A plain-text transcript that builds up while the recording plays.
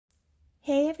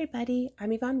Hey everybody,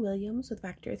 I'm Yvonne Williams with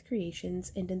Back to Earth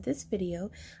Creations, and in this video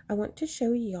I want to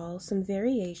show y'all some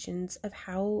variations of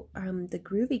how the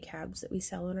Groovy cabs that we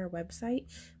sell on our website,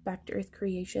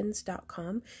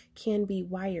 backtoearthcreations.com, can be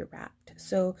wire wrapped.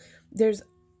 So there's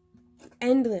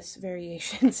endless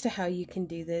variations to how you can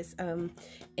do this,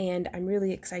 and I'm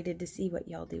really excited to see what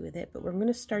y'all do with it, but we're going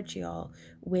to start y'all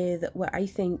with what I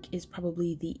think is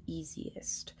probably the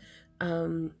easiest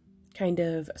kind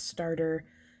of starter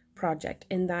project,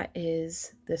 and that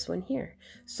is this one here.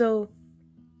 So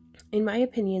in my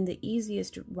opinion, the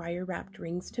easiest wire wrapped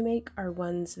rings to make are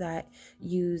ones that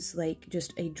use like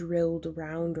just a drilled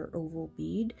round or oval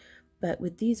bead. But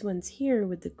with these ones here,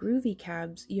 with the Groovy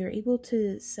cabs, you're able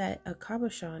to set a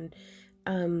cabochon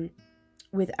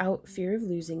without fear of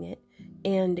losing it,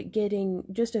 and getting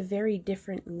just a very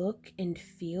different look and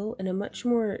feel and a much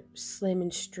more slim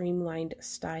and streamlined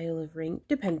style of ring,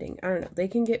 depending. I don't know, they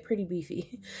can get pretty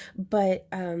beefy, but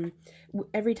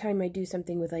every time I do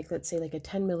something with, like, let's say like a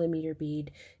 10mm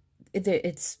bead,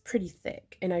 it's pretty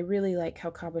thick, and I really like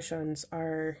how cabochons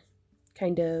are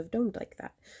kind of domed like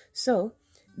that. So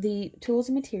the tools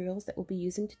and materials that we'll be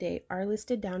using today are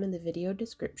listed down in the video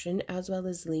description, as well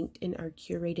as linked in our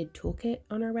curated toolkit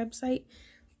on our website.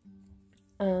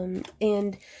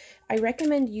 And I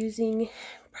recommend using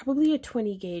probably a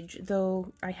 20 gauge,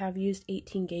 though I have used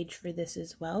 18 gauge for this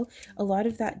as well. A lot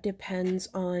of that depends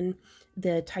on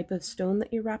the type of stone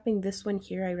that you're wrapping. This one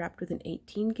here I wrapped with an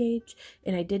 18 gauge,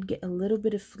 and I did get a little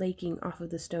bit of flaking off of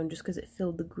the stone just because it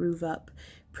filled the groove up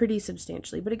pretty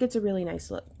substantially, but it gets a really nice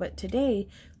look. But today,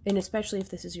 and especially if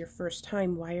this is your first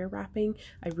time wire wrapping,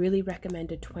 I really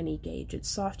recommend a 20 gauge. It's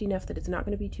soft enough that it's not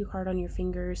going to be too hard on your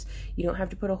fingers. You don't have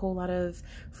to put a whole lot of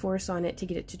force on it to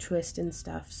get it to twist and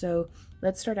stuff. So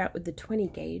let's start out with the 20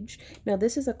 gauge. Now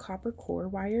this is a copper core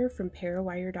wire from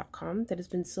parawire.com that has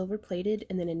been silver plated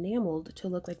and then enameled to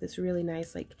look like this really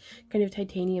nice, like kind of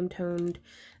titanium toned,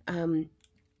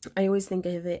 I always think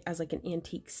of it as like an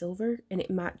antique silver, and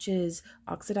it matches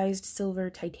oxidized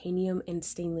silver, titanium, and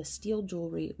stainless steel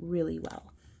jewelry really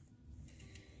well.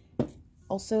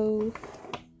 Also,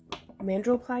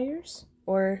 mandrel pliers,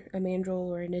 or a mandrel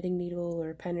or a knitting needle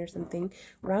or a pen or something,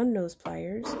 round nose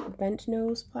pliers, bent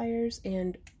nose pliers,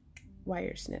 and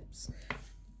wire snips.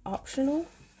 Optional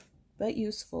but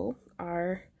useful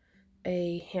are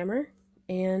a hammer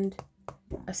and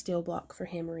a steel block for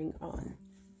hammering on.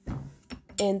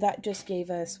 And that just gave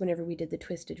us, whenever we did the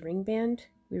twisted ring band,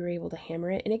 we were able to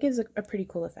hammer it, and it gives a pretty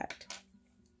cool effect.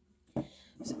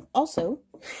 So also,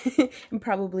 and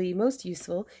probably most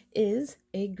useful, is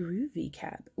a Groovy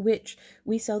cab, which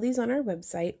we sell these on our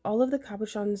website. All of the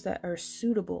cabochons that are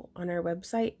suitable on our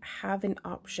website have an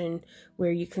option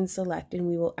where you can select and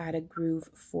we will add a groove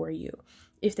for you.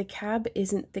 If the cab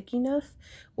isn't thick enough,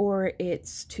 or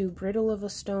it's too brittle of a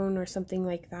stone or something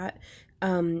like that,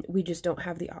 we just don't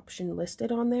have the option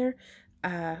listed on there.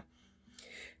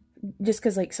 Just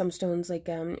because, like, some stones, like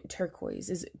turquoise,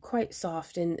 is quite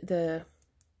soft, and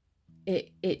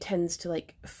it tends to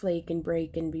like flake and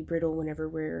break and be brittle whenever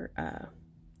we're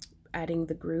adding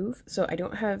the groove. So I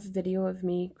don't have video of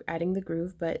me adding the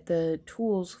groove, but the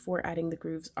tools for adding the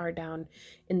grooves are down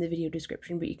in the video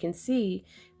description. But you can see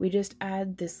we just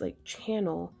add this like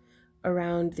channel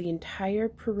around the entire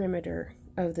perimeter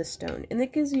of the stone, and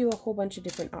that gives you a whole bunch of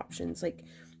different options. Like,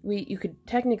 you could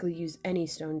technically use any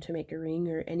stone to make a ring,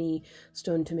 or any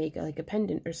stone to make like a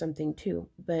pendant or something too,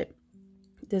 but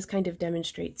this kind of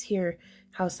demonstrates here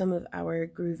how some of our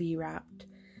groovy wrapped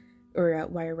or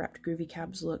wire wrapped groovy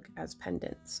cabs look as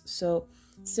pendants. So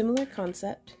similar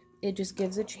concept, it just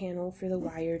gives a channel for the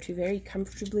wire to very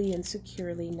comfortably and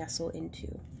securely nestle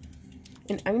into.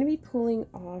 And I'm going to be pulling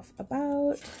off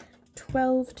about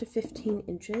 12 to 15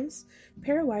 inches.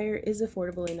 Parawire is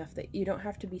affordable enough that you don't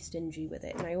have to be stingy with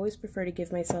it, and I always prefer to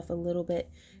give myself a little bit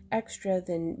extra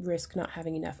than risk not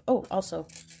having enough. Oh, also,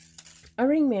 a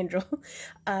ring mandrel.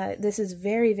 This is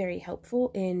very, very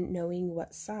helpful in knowing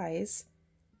what size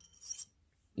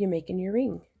you're making your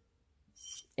ring,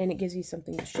 and it gives you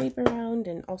something to shape around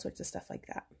and all sorts of stuff like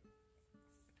that.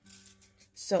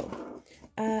 So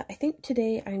I think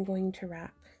today I'm going to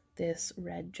wrap this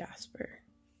red jasper.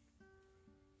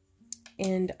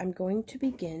 And I'm going to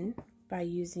begin by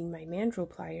using my mandrel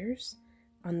pliers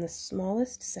on the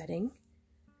smallest setting.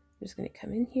 I'm just going to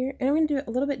come in here, and I'm going to do it a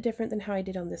little bit different than how I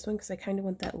did on this one, because I kind of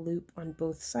want that loop on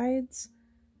both sides.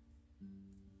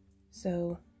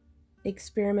 So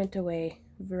experiment away.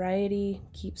 Variety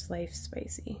keeps life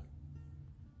spicy.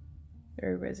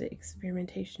 Or was it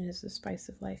experimentation is the spice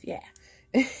of life? Yeah.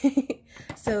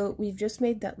 So we've just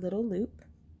made that little loop,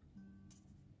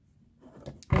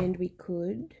 and we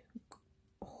could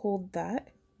hold that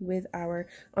with our,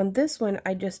 on this one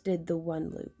I just did the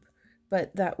one loop,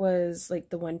 but that was like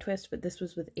the one twist, but this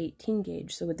was with 18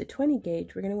 gauge. So with the 20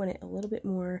 gauge, we're going to want it a little bit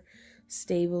more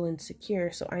stable and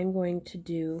secure. So I'm going to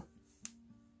do,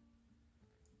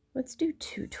 let's do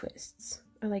 2 twists.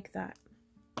 I like that.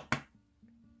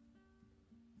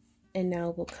 And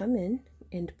now we'll come in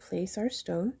and place our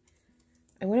stone.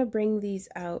 I want to bring these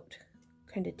out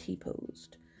kind of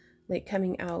T-posed, like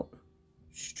coming out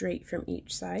straight from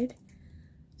each side,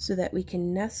 so that we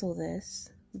can nestle this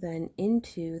then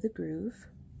into the groove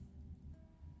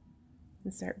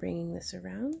and start bringing this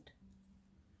around.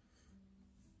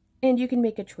 And you can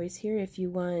make a choice here if you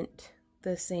want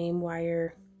the same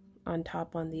wire on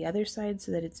top on the other side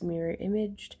so that it's mirror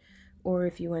imaged, or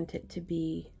if you want it to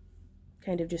be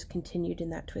kind of just continued in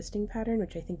that twisting pattern,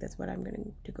 which I think that's what I'm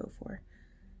going to go for.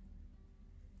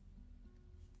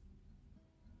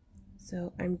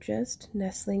 So I'm just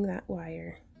nestling that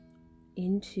wire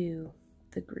into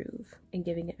the groove and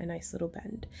giving it a nice little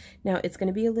bend. Now it's going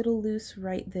to be a little loose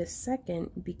right this second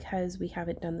because we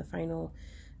haven't done the final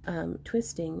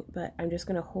twisting, but I'm just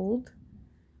going to hold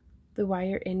the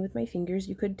wire in with my fingers.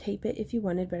 You could tape it if you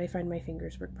wanted, but I find my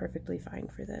fingers work perfectly fine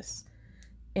for this.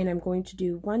 And I'm going to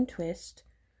do one twist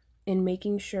in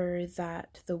making sure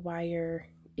that the wire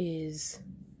is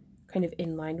kind of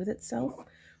in line with itself.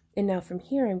 And now from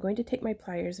here, I'm going to take my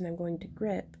pliers and I'm going to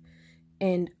grip,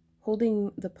 and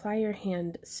holding the plier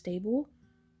hand stable,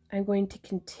 I'm going to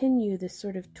continue this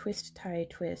sort of twist tie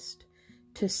twist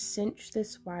to cinch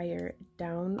this wire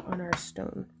down on our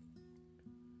stone.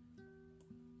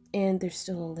 And there's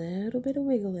still a little bit of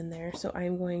wiggle in there, so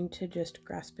I'm going to just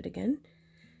grasp it again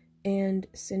and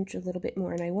cinch a little bit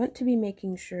more. And I want to be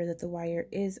making sure that the wire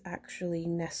is actually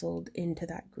nestled into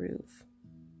that groove.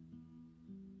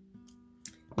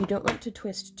 You don't want to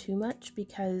twist too much,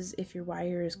 because if your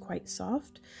wire is quite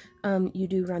soft, you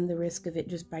do run the risk of it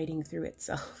just biting through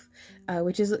itself,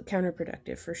 which is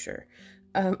counterproductive for sure.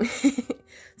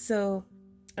 So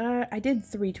I did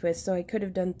 3 twists, so I could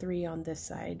have done 3 on this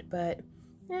side, but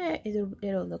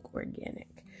it'll look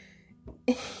organic.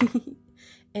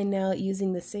 And now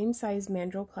using the same size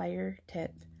mandrel plier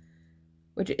tip,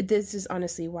 which this is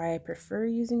honestly why I prefer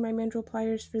using my mandrel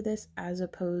pliers for this as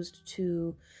opposed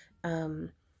to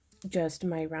just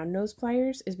my round nose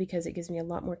pliers, is because it gives me a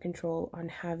lot more control on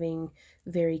having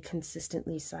very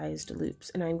consistently sized loops.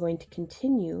 And I'm going to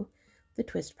continue the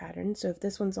twist pattern. So if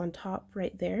this one's on top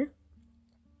right there,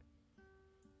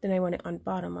 then I want it on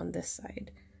bottom on this side.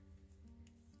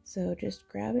 So just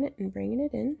grabbing it and bringing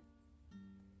it in.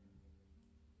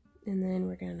 And then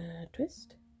we're gonna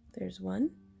twist. There's 1,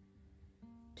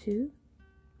 2,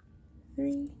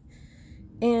 3.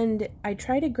 And I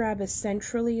try to grab as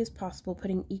centrally as possible,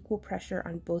 putting equal pressure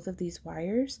on both of these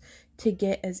wires to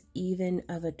get as even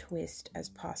of a twist as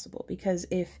possible. Because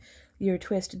if your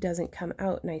twist doesn't come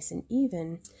out nice and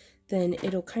even, then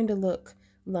it'll kind of look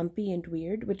lumpy and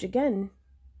weird, which again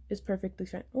is perfectly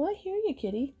fine. Oh, I hear you,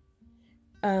 kitty.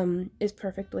 Is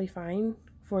perfectly fine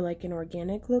for like an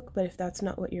organic look, but if that's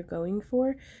not what you're going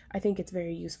for, I think it's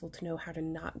very useful to know how to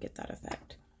not get that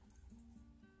effect.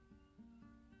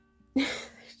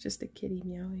 There's just a kitty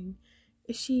meowing.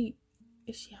 Is she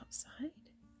outside?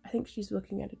 I think she's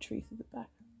looking at a tree through the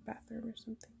bathroom or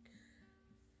something.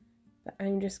 But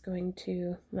I'm just going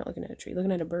to, I'm not looking at a tree,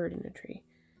 looking at a bird in a tree.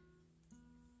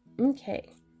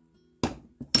 Okay.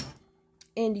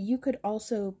 And you could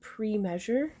also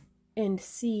pre-measure and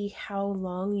see how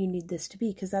long you need this to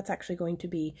be, because that's actually going to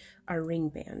be our ring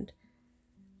band.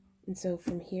 And so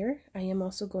from here, I am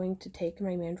also going to take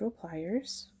my mandrel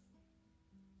pliers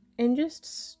and just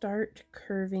start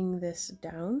curving this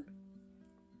down.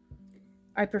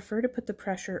 I prefer to put the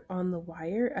pressure on the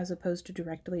wire as opposed to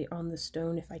directly on the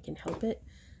stone if I can help it.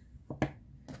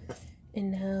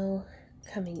 And now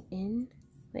coming in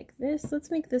like this, let's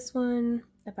make this one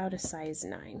about a size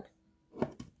 9.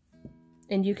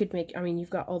 And you could make, I mean, you've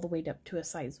got all the way up to a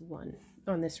size 1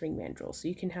 on this ring mandrel, so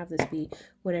you can have this be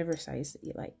whatever size that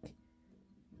you like.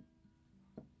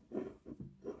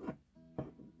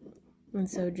 And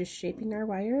so just shaping our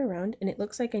wire around, and it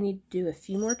looks like I need to do a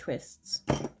few more twists.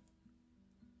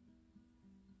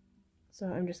 So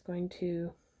I'm just going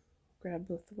to grab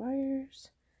both the wires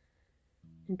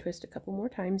and twist a couple more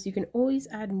times. You can always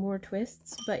add more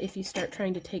twists, but if you start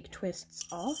trying to take twists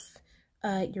off,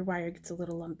 your wire gets a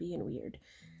little lumpy and weird.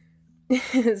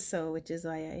 So, which is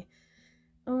why I,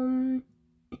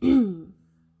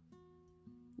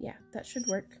 yeah, that should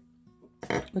work.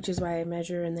 Which is why I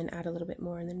measure and then add a little bit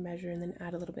more, and then measure and then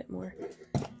add a little bit more.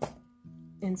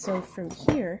 And so from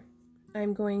here,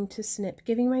 I'm going to snip,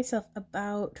 giving myself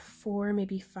about 4,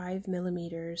 maybe 5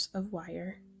 millimeters of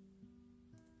wire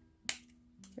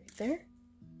right there.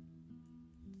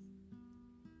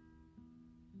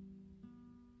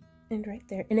 And right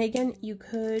there. And again, you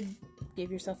could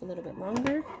give yourself a little bit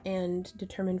longer and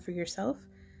determine for yourself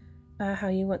how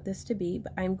you want this to be,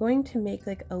 but I'm going to make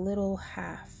like a little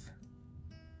half,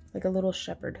 like a little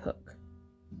shepherd hook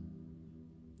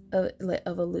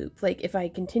of a loop. Like if I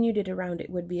continued it around, it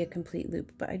would be a complete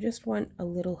loop, but I just want a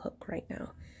little hook right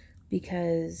now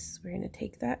because we're going to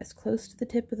take that as close to the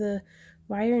tip of the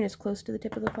wire and as close to the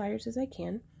tip of the pliers as I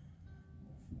can.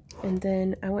 And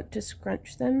then I want to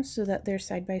scrunch them so that they're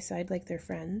side by side like they're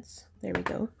friends. There we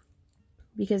go.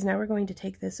 Because now we're going to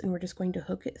take this and we're just going to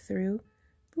hook it through,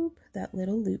 boop, that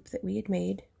little loop that we had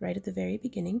made right at the very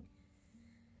beginning.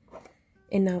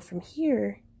 And now from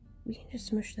here, we can just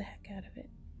smush the heck out of it.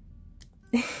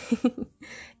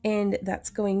 And that's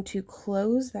going to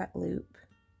close that loop,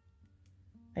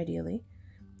 ideally.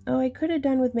 Oh, I could have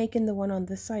done with making the one on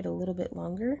this side a little bit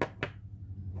longer,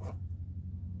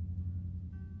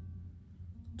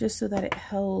 just so that it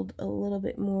held a little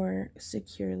bit more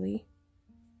securely.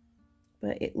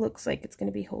 But it looks like it's going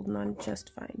to be holding on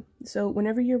just fine. So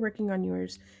whenever you're working on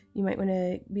yours, you might want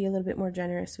to be a little bit more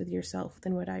generous with yourself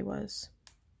than what I was.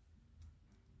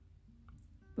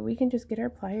 But we can just get our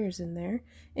pliers in there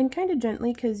and kind of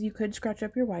gently, because you could scratch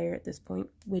up your wire at this point,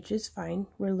 which is fine.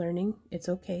 We're learning. It's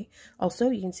okay. Also,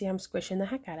 you can see I'm squishing the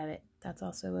heck out of it. That's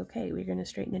also okay. We're going to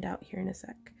straighten it out here in a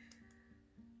sec.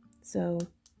 So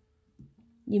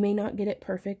you may not get it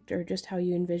perfect or just how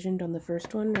you envisioned on the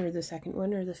first one or the second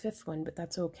one or the fifth one, but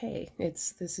that's okay.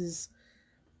 This is,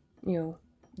 you know,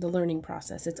 the learning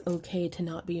process. It's okay to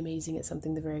not be amazing at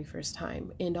something the very first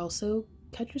time. And also,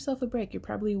 cut yourself a break. You're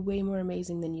probably way more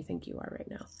amazing than you think you are right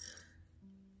now.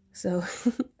 So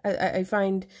I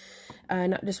find,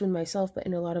 not just with myself, but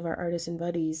in a lot of our artists and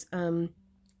buddies,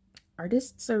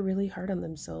 artists are really hard on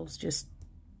themselves just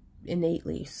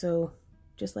innately. So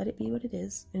just let it be what it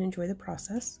is and enjoy the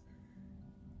process.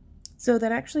 So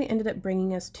that actually ended up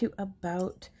bringing us to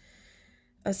about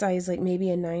a size, like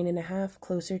maybe a 9.5,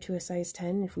 closer to a size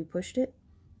 10 if we pushed it.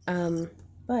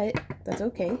 But that's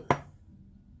okay,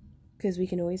 because we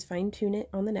can always fine tune it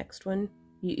on the next one.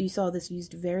 You saw this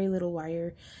used very little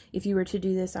wire. If you were to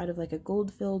do this out of like a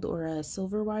gold filled or a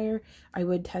silver wire, I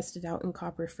would test it out in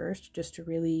copper first, just to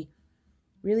really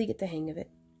get the hang of it.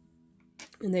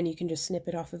 And then you can just snip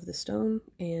it off of the stone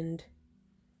and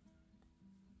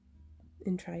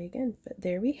try again. But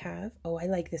there we have. Oh, I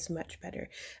like this much better.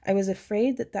 I was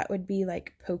afraid that that would be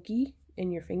like pokey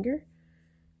in your finger.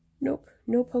 Nope,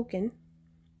 no poking.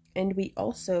 And we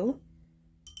also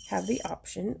have the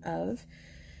option of,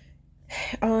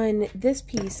 on this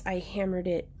piece, I hammered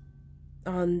it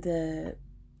on the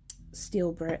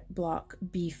steel block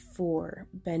before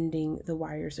bending the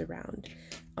wires around.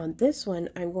 On this one,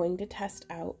 I'm going to test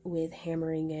out with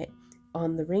hammering it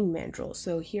on the ring mandrel.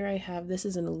 So here I have, this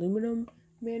is an aluminum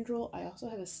mandrel. I also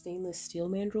have a stainless steel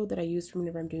mandrel that I use for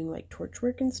whenever I'm doing like torch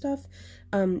work and stuff.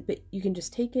 But you can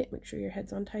just take it, make sure your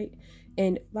head's on tight,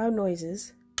 and loud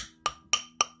noises.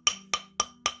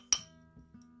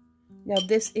 Now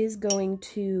this is going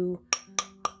to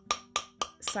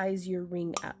size your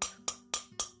ring up.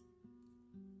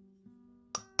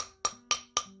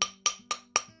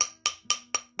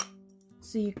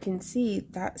 So you can see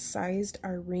that sized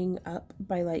our ring up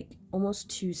by like almost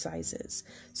 2 sizes.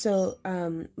 So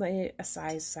like a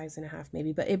size and a half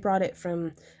maybe, but it brought it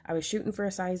from, I was shooting for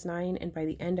a size 9 and by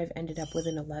the end I've ended up with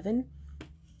an 11.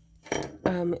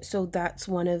 So that's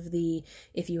one of the,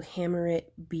 if you hammer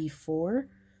it before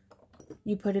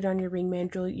you put it on your ring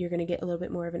mandrel, you're going to get a little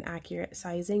bit more of an accurate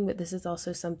sizing. But this is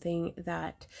also something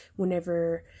that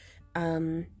whenever,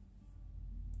 you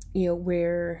know,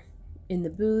 we're in the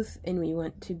booth and we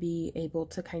want to be able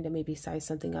to kind of maybe size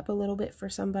something up a little bit for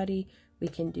somebody, we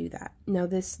can do that. Now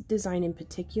this design in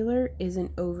particular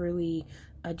isn't overly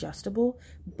adjustable,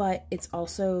 but it's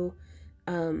also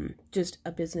just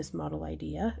a business model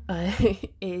idea.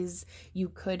 Is you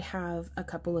could have a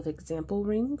couple of example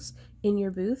rings in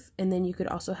your booth, and then you could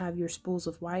also have your spools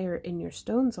of wire and your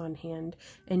stones on hand,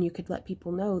 and you could let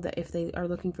people know that if they are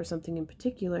looking for something in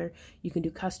particular, you can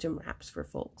do custom wraps for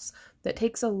folks. That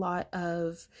takes a lot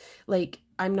of, like,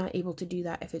 I'm not able to do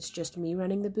that if it's just me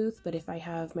running the booth, but if I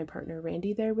have my partner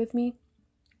Randy there with me,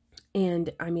 and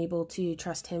I'm able to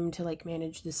trust him to like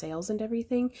manage the sales and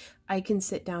everything, I can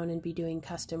sit down and be doing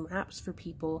custom wraps for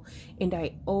people. And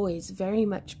I always very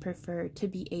much prefer to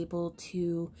be able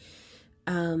to,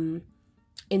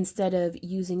 instead of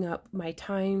using up my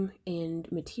time and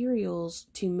materials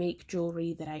to make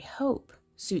jewelry that I hope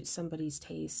suits somebody's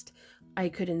taste. I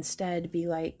could instead be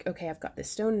like, okay, I've got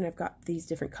this stone and I've got these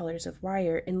different colors of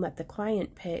wire, and let the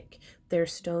client pick their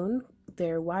stone,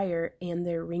 their wire, and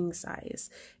their ring size,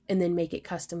 and then make it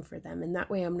custom for them. And that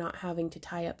way I'm not having to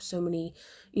tie up so many,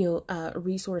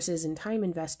 resources and time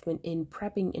investment in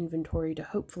prepping inventory to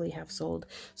hopefully have sold.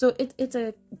 So it's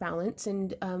a balance.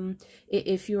 And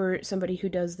if you're somebody who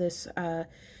does this,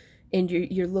 and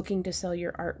you're looking to sell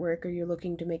your artwork, or you're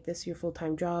looking to make this your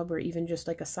full-time job, or even just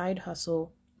like a side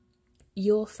hustle,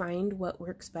 you'll find what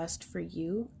works best for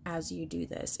you as you do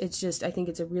this. It's just, I think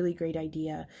it's a really great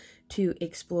idea to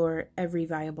explore every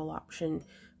viable option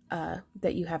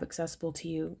that you have accessible to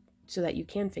you, so that you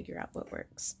can figure out what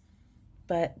works.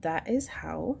 But that is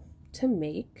how to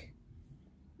make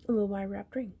a little wire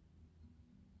wrapped ring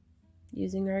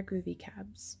using our Groovy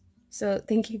cabs. So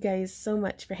thank you guys so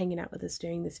much for hanging out with us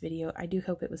during this video. I do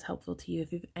hope it was helpful to you.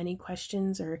 If you have any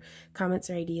questions or comments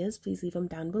or ideas, please leave them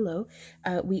down below.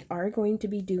 We are going to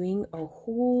be doing a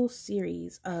whole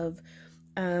series of,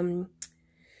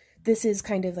 this is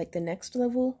kind of like the next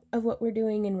level of what we're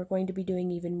doing, and we're going to be doing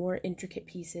even more intricate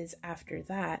pieces after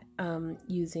that,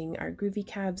 using our Groovy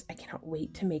cabs. I cannot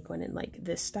wait to make one in like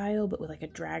this style, but with like a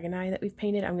dragon eye that we've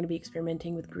painted. I'm going to be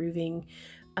experimenting with grooving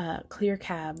clear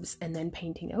cabs and then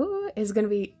painting. Oh, it's gonna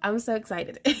be, I'm so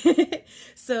excited.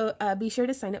 So be sure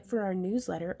to sign up for our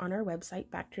newsletter on our website,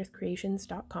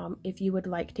 backtoothcreations.com, if you would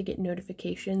like to get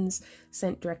notifications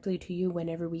sent directly to you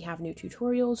whenever we have new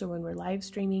tutorials, or when we're live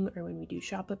streaming, or when we do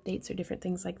shop updates or different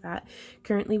things like that.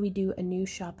 Currently we do a new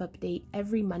shop update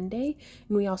every Monday,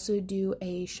 and we also do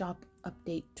a shop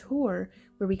update tour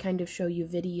where we kind of show you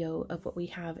video of what we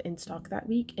have in stock that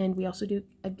week, and we also do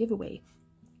a giveaway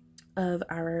of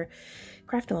our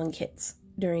craft along kits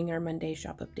during our Monday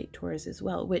shop update tours as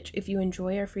well, which, if you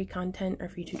enjoy our free content, our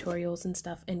free tutorials and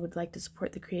stuff, and would like to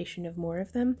support the creation of more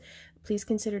of them, please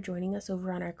consider joining us over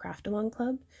on our craft along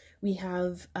club. We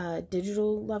have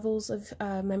digital levels of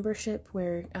membership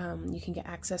where you can get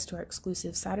access to our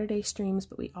exclusive Saturday streams,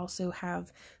 but we also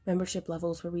have membership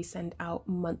levels where we send out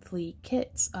monthly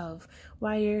kits of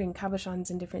wire and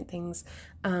cabochons and different things.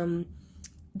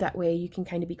 That way you can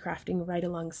kind of be crafting right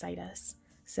alongside us.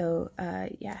 So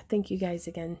yeah, thank you guys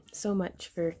again so much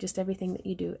for just everything that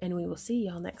you do, and we will see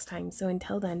y'all next time. So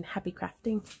until then, happy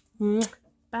crafting.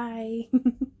 Bye.